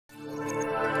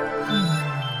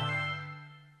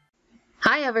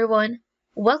Hi everyone,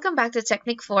 welcome back to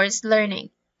Technique Force Learning.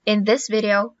 In this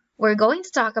video, we're going to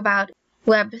talk about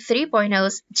Web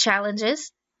 3.0's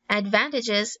challenges,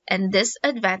 advantages, and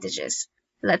disadvantages.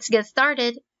 Let's get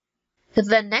started.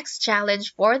 The next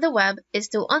challenge for the web is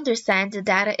to understand the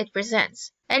data it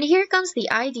presents. And here comes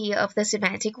the idea of the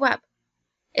semantic web.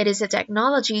 It is a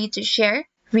technology to share,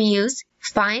 reuse,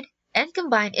 find, and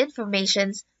combine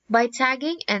information by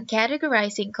tagging and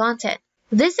categorizing content.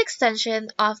 This extension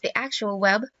of the actual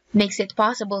web makes it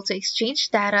possible to exchange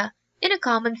data in a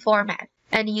common format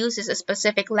and uses a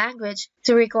specific language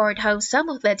to record how some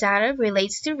of the data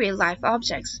relates to real-life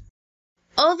objects.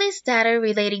 All this data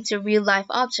relating to real-life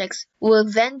objects will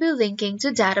then be linking to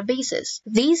databases.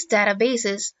 These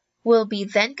databases will be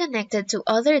then connected to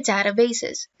other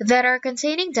databases that are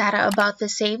containing data about the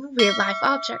same real-life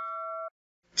object.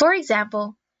 For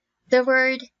example, the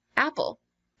word apple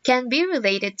can be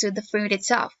related to the fruit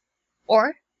itself,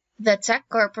 or the tech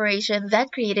corporation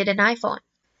that created an iPhone.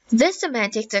 This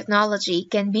semantic technology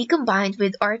can be combined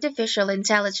with artificial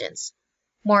intelligence,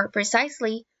 more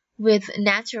precisely with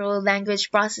natural language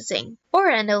processing,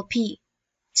 or NLP,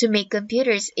 to make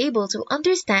computers able to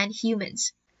understand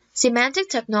humans. Semantic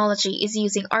technology is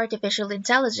using artificial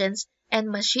intelligence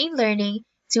and machine learning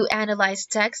to analyze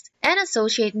text and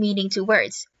associate meaning to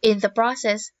words. In the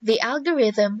process, the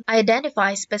algorithm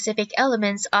identifies specific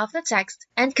elements of the text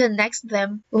and connects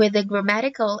them with the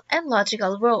grammatical and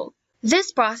logical role.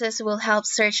 This process will help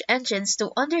search engines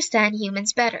to understand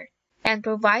humans better and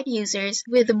provide users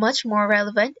with much more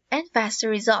relevant and faster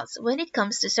results when it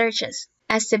comes to searches.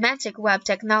 As semantic web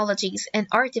technologies and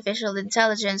artificial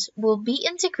intelligence will be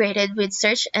integrated with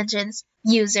search engines,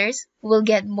 users will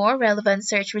get more relevant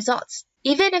search results,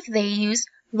 even if they use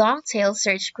long-tail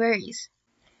search queries.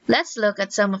 Let's look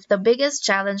at some of the biggest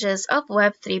challenges of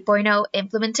Web 3.0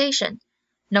 implementation.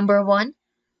 Number 1.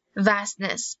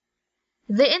 Vastness.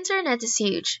 The internet is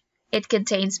huge. It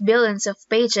contains billions of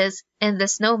pages, and the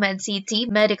SNOMED CT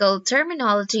medical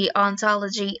terminology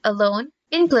ontology alone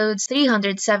includes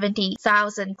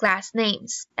 370,000 class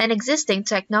names. An existing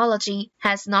technology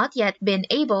has not yet been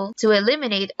able to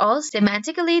eliminate all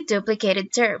semantically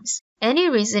duplicated terms. Any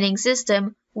reasoning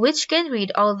system which can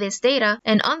read all this data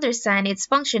and understand its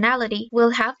functionality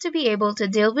will have to be able to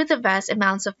deal with the vast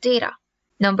amounts of data.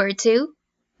 Number 2.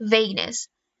 Vagueness.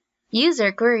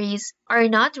 User queries are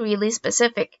not really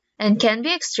specific and can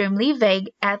be extremely vague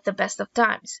at the best of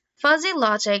times. Fuzzy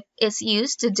logic is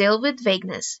used to deal with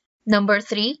vagueness. Number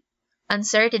 3.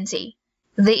 Uncertainty.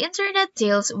 The internet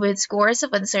deals with scores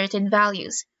of uncertain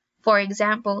values. For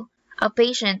example, a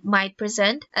patient might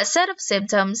present a set of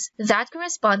symptoms that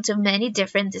correspond to many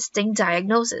different distinct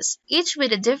diagnoses, each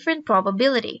with a different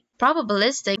probability.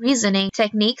 Probabilistic reasoning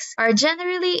techniques are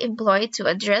generally employed to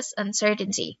address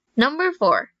uncertainty. Number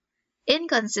 4.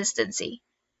 Inconsistency.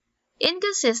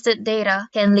 Inconsistent data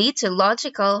can lead to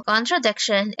logical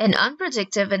contradiction and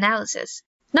unpredictable analysis.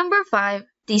 Number 5.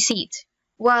 Deceit.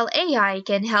 While AI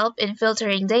can help in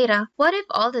filtering data, what if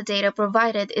all the data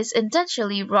provided is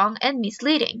intentionally wrong and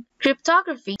misleading?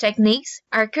 Cryptography techniques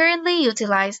are currently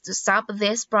utilized to stop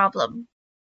this problem.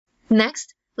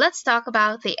 Next, let's talk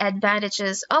about the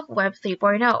advantages of Web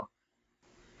 3.0.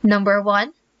 Number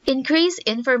 1. Increase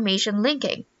information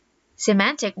linking.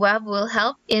 Semantic web will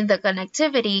help in the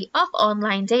connectivity of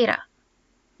online data.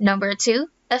 Number 2.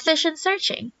 Efficient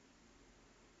searching.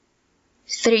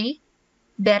 3.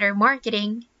 Better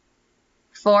marketing.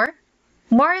 4.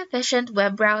 More efficient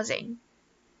web browsing.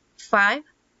 5.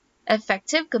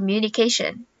 Effective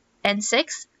communication. And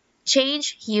 6.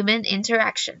 Change human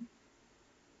interaction.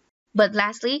 But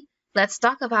lastly, let's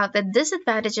talk about the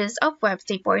disadvantages of Web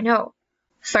 3.0.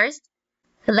 First,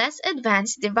 less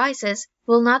advanced devices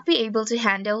will not be able to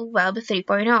handle Web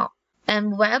 3.0,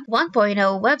 and Web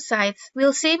 1.0 websites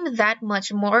will seem that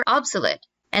much more obsolete.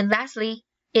 And lastly,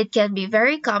 it can be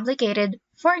very complicated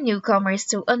for newcomers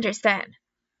to understand.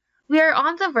 We are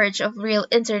on the verge of real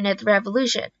internet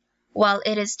revolution. While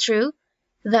it is true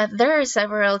that there are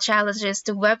several challenges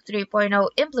to Web 3.0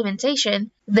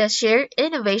 implementation, the sheer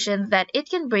innovation that it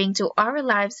can bring to our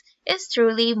lives is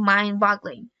truly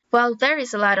mind-boggling. While there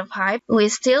is a lot of hype, we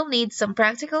still need some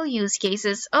practical use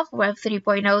cases of Web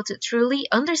 3.0 to truly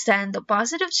understand the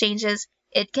positive changes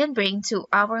it can bring to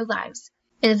our lives.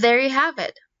 And there you have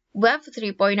it, Web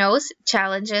 3.0's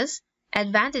challenges,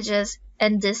 advantages,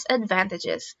 and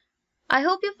disadvantages. I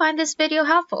hope you find this video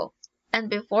helpful. And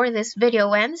before this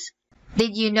video ends,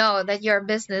 did you know that your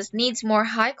business needs more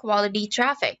high-quality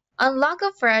traffic? Unlock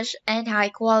a fresh and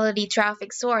high-quality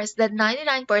traffic source that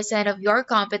 99% of your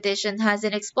competition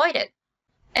hasn't exploited.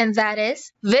 And that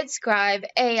is VidScribe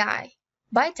AI.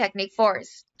 by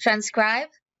Technic4. Transcribe,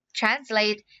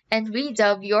 translate, and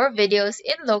redub your videos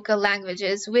in local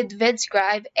languages with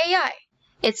VidScribe AI.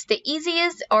 It's the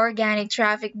easiest organic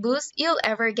traffic boost you'll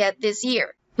ever get this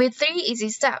year, with 3 easy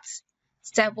steps.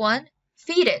 Step 1.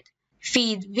 Feed it.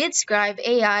 Feed VidScribe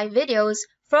AI videos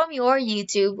from your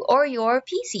YouTube or your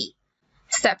PC.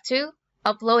 Step 2.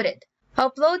 Upload it.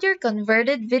 Upload your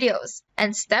converted videos.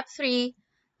 And Step 3.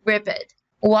 Rip it.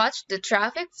 Watch the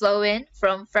traffic flow in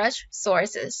from fresh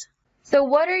sources. So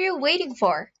what are you waiting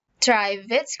for? Try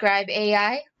VidScribe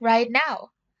AI right now.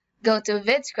 Go to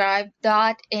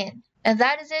vidscribe.in. And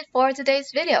that is it for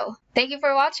today's video. Thank you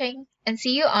for watching, and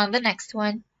see you on the next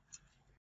one.